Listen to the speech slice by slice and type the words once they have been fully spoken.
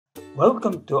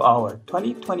Welcome to our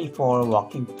 2024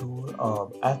 walking tour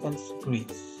of Athens,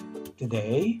 Greece.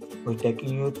 Today, we're taking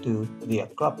you to the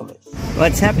Acropolis.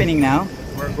 What's happening now?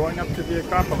 We're going up to the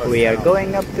Acropolis. We are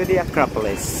going up to the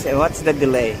Acropolis. What's the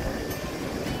delay?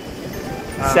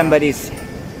 Somebody's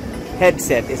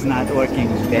headset is not working.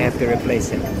 They have to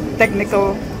replace it.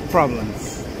 Technical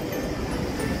problems.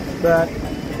 But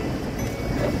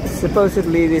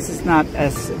supposedly this is not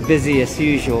as busy as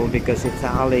usual because it's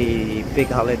a big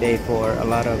holiday for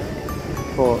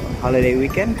holiday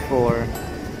weekend for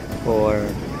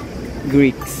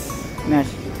Greeks.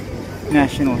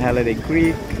 National holiday.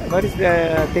 Greek. What is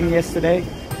the thing yesterday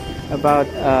about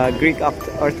Greek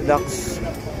Orthodox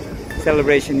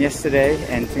celebration yesterday?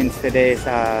 And since today is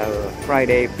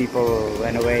Friday, people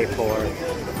went away for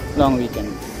long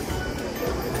weekend.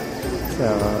 So,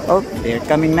 oh, they're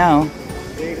coming now.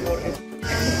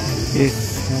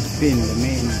 This has been the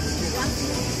main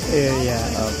area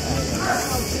of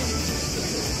Athens.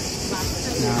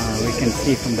 Now we can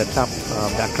see from the top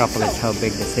of the Acropolis how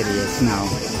big the city is now.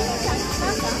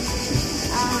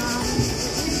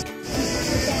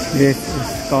 This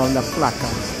is called the Plaza.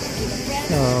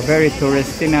 So very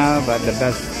touristy now, but the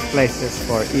best places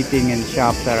for eating and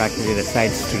shops are actually the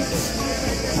side streets.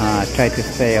 Try to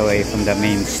stay away from the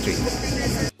main street.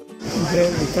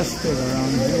 Very festive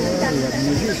around here. We have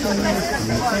musicians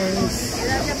and things.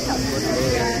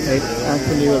 It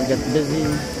actually will get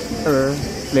busier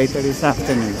later this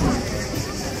afternoon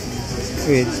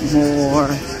with more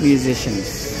musicians.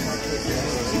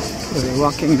 We're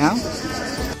walking now.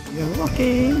 We're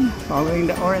walking, following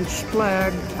the orange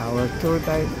flag. Our tour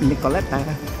guide Nicoletta.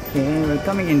 And we're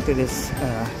coming into this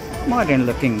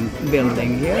modern-looking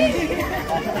building here.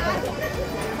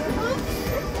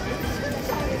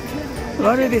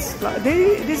 What are these flowers?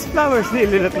 These flowers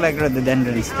really look like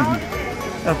rhododendrons to me.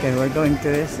 Okay, we're going to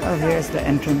this. Oh, here's the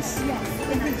entrance.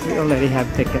 We already have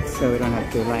tickets, so we don't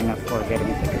have to line up for getting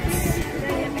tickets.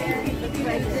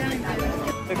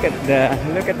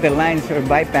 Look at the lines we're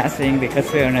bypassing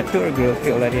because we're on a tour group.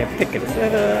 We already have tickets.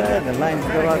 The lines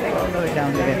go all the way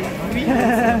down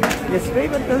there. Just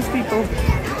wave at those people.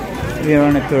 We're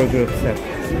on a tour group, so.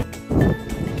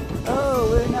 Oh,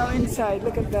 we're now inside.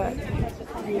 Look at that.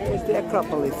 Here's the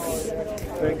Acropolis.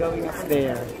 We're going up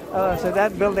there. Oh, so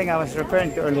that building I was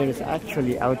referring to earlier is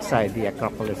actually outside the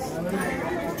Acropolis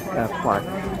park.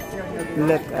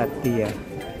 Look at the...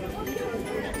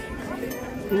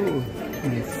 ooh,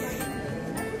 nice.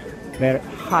 Very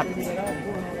hot.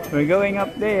 We're going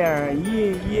up there.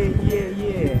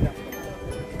 Yeah.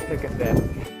 Look at that.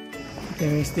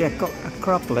 There's the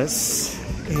Acropolis.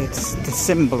 It's the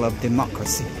symbol of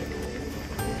democracy.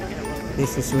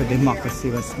 This is where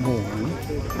democracy was born.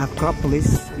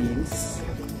 Acropolis means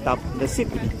top the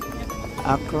city.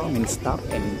 Acro means top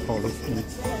and polis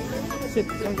means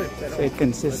city. So it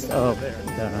consists of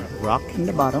the rock in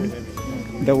the bottom,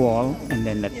 the wall, and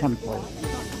then the temple.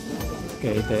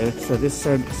 Okay, so this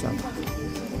served as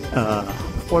a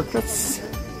fortress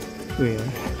where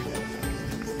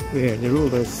the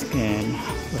rulers can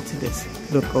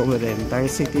look over the entire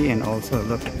city and also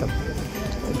look at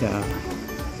the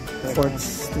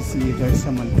forts to see if there's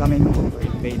someone coming or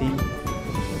invading.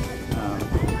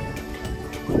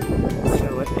 So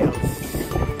what else?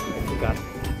 I forgot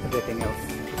everything else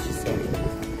she said.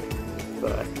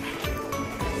 But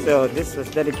so this was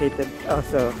dedicated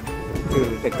also to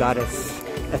the goddess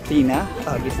Athena.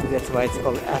 Obviously that's why it's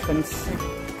called Athens.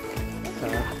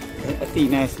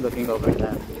 Athena is looking over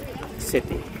the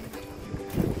city.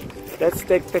 Let's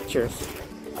take pictures.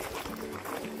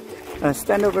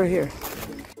 Stand over here.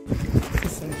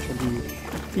 Actually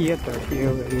theater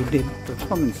here where we did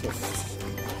performances,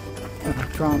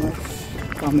 dramas,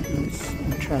 comedies,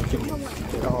 and tragedies.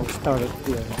 They all started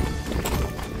here.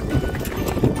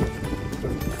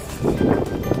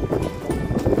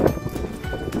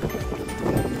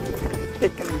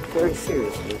 Taken very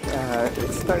seriously.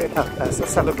 It started out as a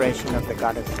celebration of the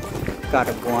god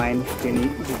of wine,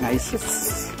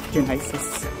 Dionysus,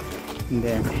 and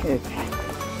then it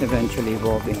eventually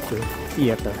evolved into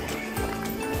theater.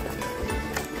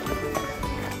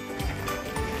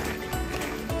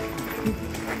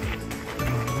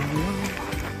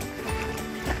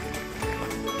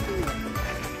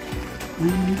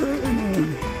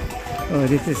 Oh,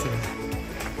 this is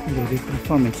the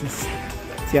performances,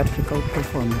 theatrical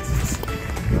performances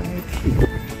right here.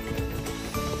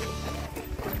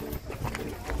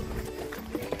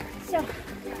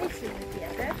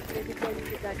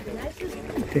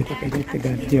 Dedicated to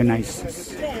God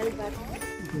Dionysus.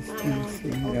 These things,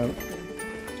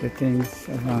 the things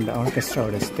around the orchestra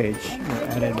or the stage were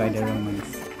added by the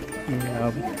Romans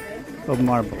of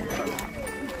marble.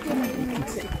 you can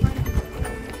see.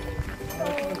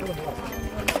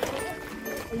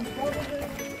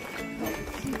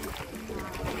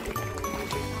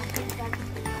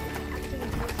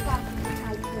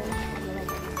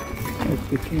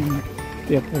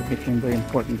 Theater became a very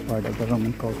important part of the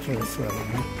Roman culture as well.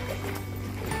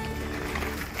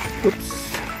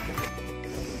 Oops.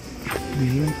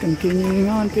 We are continuing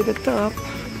on to the top.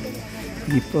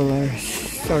 People are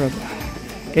sort of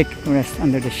taking rest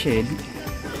under the shade.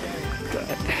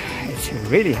 But it's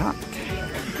really hot.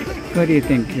 What do you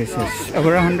think this is?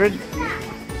 Over 100?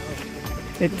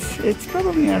 It's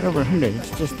probably not over 100.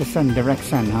 It's just the sun, direct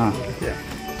sun, huh? Yeah.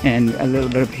 And a little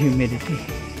bit of humidity.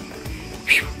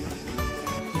 Whew.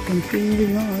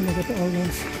 Continuing on, look at all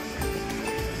those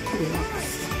rocks.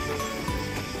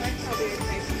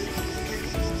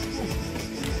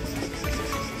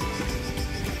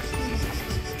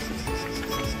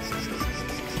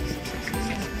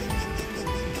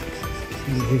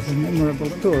 It is a memorable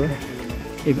tour,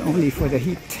 if only for the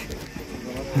heat.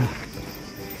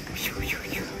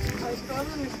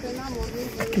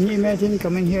 Can you imagine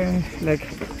coming here like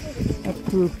at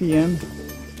 2 p.m.?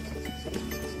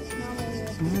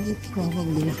 I would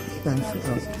probably pass it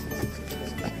out.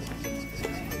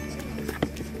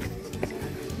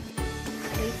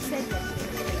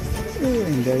 Oh,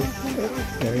 and there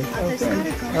is our friend.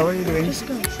 How are you doing?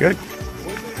 Good.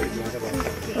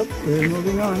 Oh, we're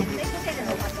moving on.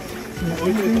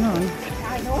 Moving on.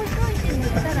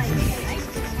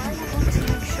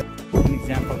 An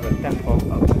example of a temple,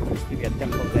 used to be a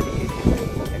temple dedicated to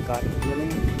the god of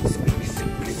healing.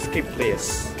 Skip this.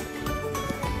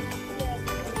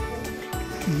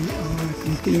 We are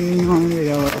continuing on with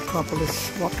our Acropolis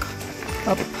walk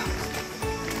up.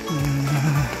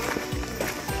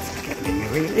 It's getting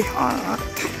really hot.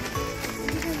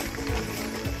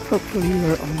 Hopefully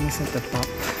we're almost at the top.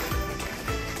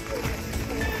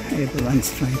 Everyone's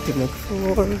trying to look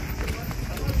for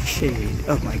shade.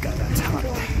 Oh my god, that's hot.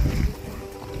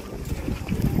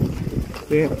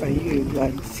 Where are you,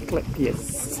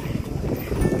 Asclepius?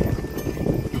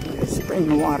 The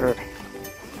spring water.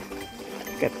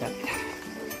 Look at that.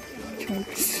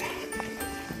 Chunks.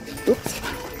 Oops.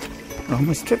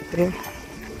 Almost tripped there.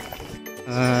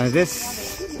 This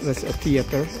was a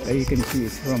theater. You can see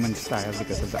it's Roman style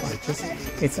because of the arches.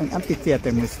 It's an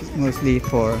amphitheater mostly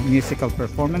for musical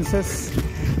performances,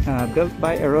 built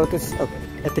by Herodotus of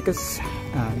Atticus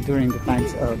during the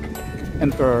times of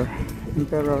Emperor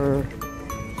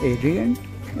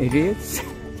Adrius.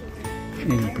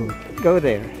 And go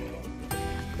there.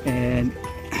 And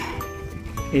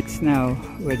it's now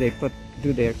where they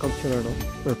do their cultural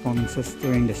performances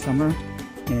during the summer,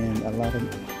 and a lot of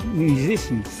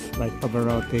musicians like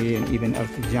Pavarotti and even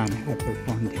Elton have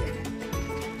performed here.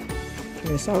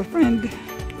 There's our friend.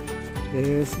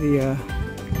 There's the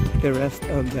rest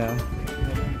of the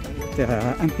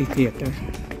amphitheater.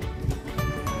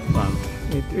 Wow,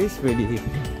 it is really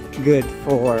good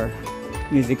for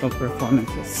musical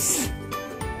performances.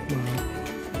 Wow.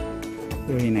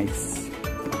 Very nice.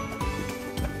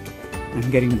 I'm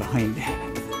getting behind.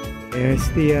 There's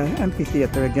the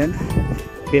amphitheater again,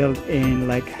 built in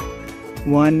like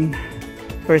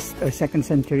 1st or 2nd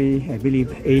century, I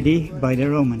believe, AD by the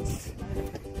Romans.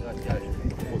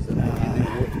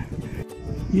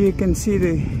 You can see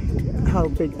how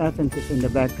big Athens is in the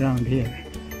background here.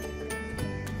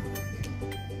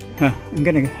 I'm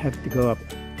gonna have to go up.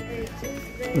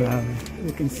 Wow,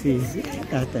 you can see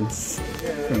Athens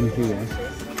from here.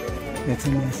 That's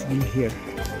a nice view here.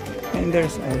 And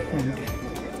there's our friend.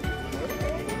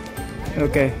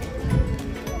 Okay.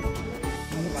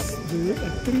 Let's do a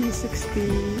 360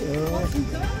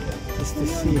 just to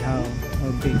see how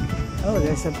big. Oh,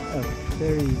 there's a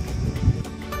very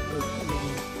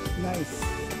nice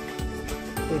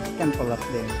big temple up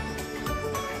there.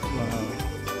 Wow.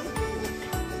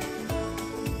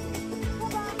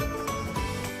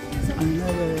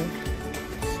 Another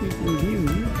sweeping view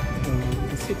of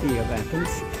the city of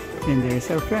Athens. And there's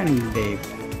our friend Dave.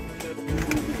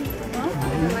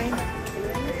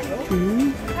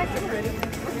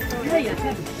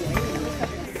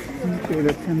 To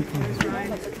the temple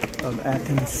of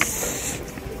Athens.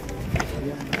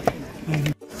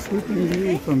 And sweeping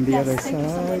view from the other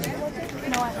side.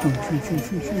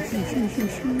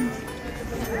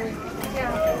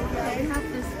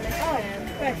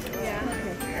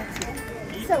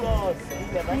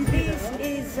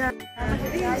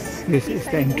 This is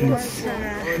the entrance to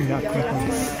the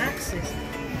Acropolis. Access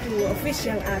to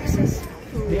official access.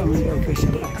 The only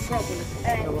official access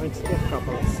towards the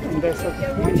Acropolis. And there's a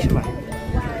bridge line.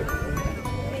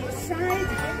 Inside,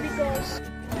 because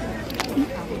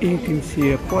You can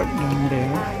see a port down there.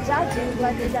 Judging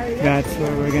by the direction. That's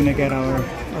where we're gonna get our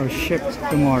ship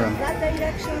tomorrow. That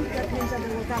direction, that means that they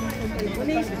will come from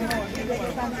Peloponnese. They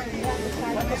will come from the other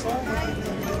side of the port.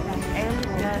 And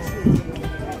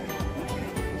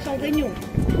so they knew.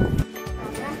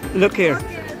 Look here.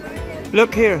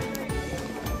 Look here.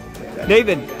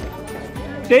 David.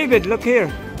 David, look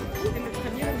here.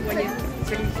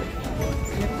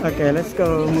 Okay, let's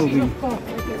go moving.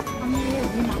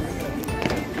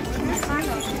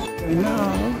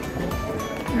 Now,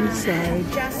 inside,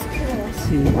 Just cross.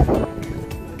 see a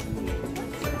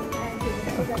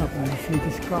couple of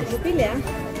cities cross Mobilia,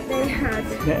 they had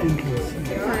the entrance.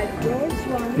 5 doors,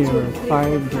 1, There 2, were 3, 5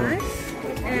 4, 5. doors.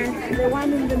 And the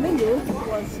one in the middle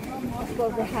was, of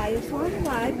course, the highest one.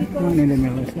 Why? One Because in the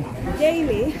middle is the highest.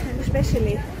 daily, and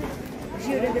especially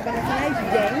during the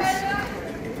Panathinaikos Games,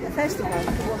 the festival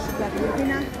to worship like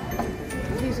Latina,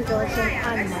 visitors and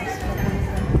animals.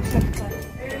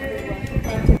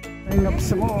 Bring up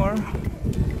some more.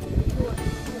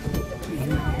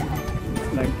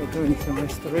 It's like they're doing some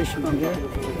restoration on there.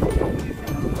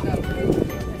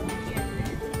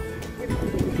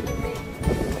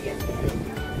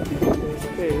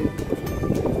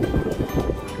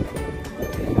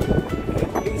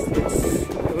 At least it's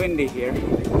windy here.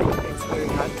 It's very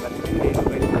hot, but windy is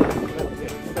windy.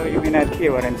 So you may not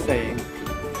hear what I'm saying.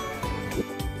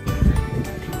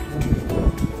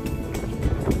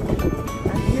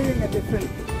 I'm hearing a different.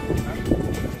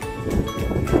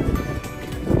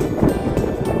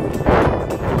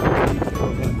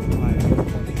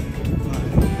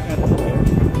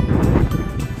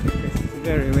 It's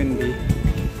very windy.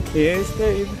 Here's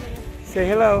Dave. Say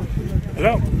hello.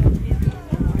 Hello.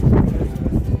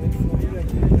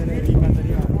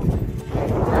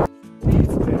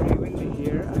 It's very windy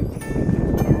here.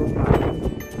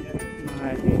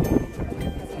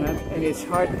 And it's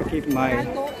hard to keep my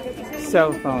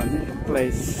cell phone in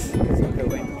place because of the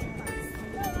wind.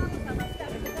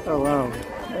 Oh wow.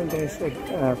 And there's a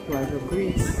flag of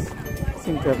Greece. I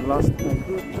seem to have lost my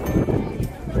group.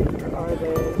 Where are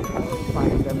they? I will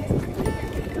find them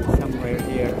somewhere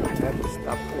here. I have to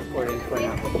stop recording for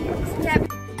now.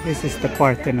 This is the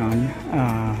Parthenon,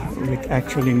 which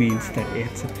actually means that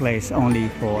it's a place only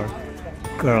for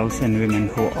girls and women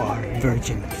who are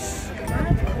virgins.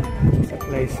 It's a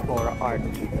place for art.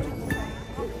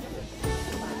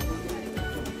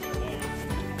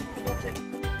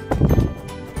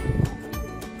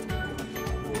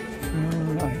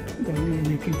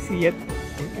 You can see it.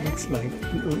 It looks like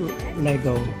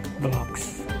Lego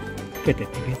blocks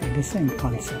fitted together. The same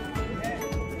concept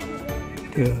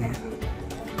to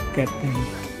get them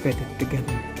fitted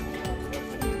together.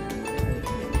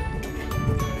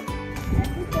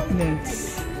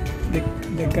 That's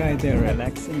the guy there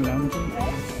relaxing, lounging.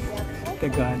 The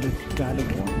guy that got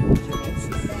it on.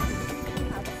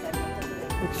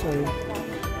 Sorry.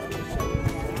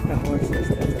 The horses.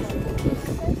 The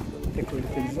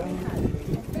decorative zone.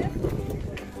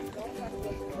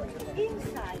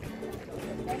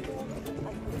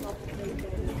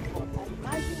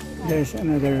 There's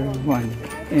another one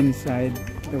inside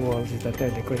the walls that are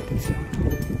decorative zone.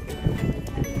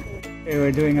 Okay,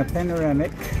 we're doing a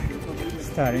panoramic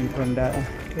starting from the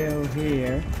hill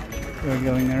here. We're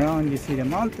going around. You see the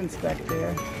mountains back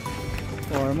there.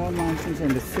 4 more mountains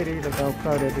in the city. Look how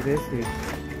crowded it is with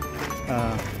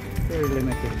very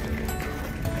limited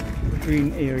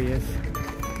green areas.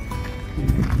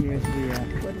 And here's the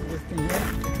what is this thing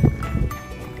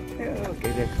here?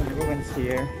 Okay, there's some ruins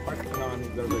here.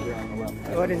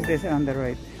 What is this on the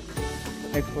right?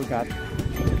 I forgot.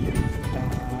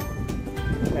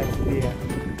 That's the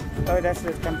oh, that's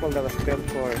the temple that was built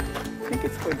for. I think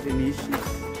it's for Genesius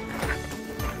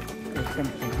or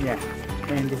something. Yeah.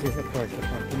 And this is of course the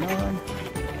Parthenon.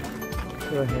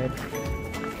 Go ahead.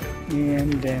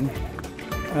 And then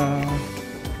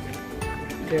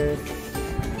there's,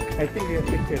 I think we have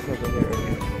pictures over there.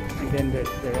 And then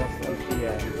there's the rest of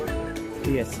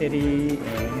the city,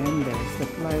 and there's the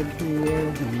flight here,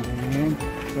 and then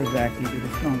we're back into the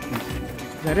mountains.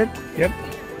 Is that it? Yep.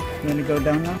 You want to go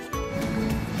down now?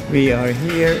 We are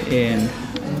here in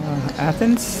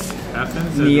Athens.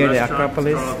 Athens, near the the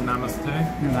Acropolis. called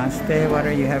Namaste. Namaste. What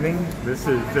are you having? This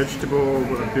is vegetable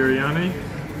biryani.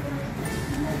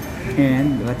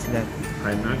 And what's that?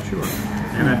 I'm not sure.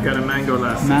 And I've got a mango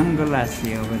lassi. Mango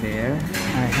lassi over there.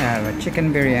 I have a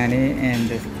chicken biryani and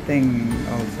this thing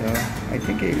also. I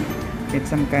think it's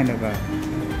some kind of a...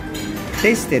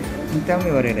 Taste it and tell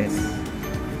me what it is.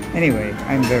 Anyway,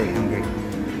 I'm very hungry.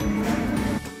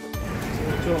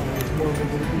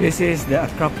 This is the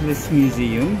Acropolis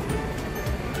Museum.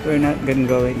 We're not gonna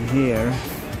go in here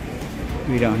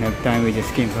we don't have time. We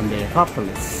just came from the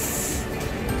Acropolis,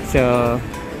 so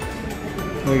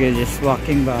we're just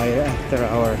walking by after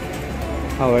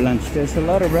our lunch. There's a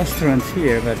lot of restaurants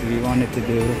here, but we wanted to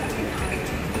do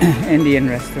Indian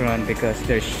restaurant because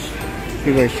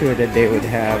we were sure that they would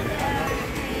have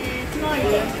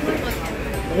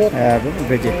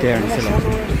vegetarian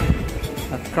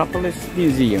selection. Acropolis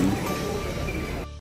Museum.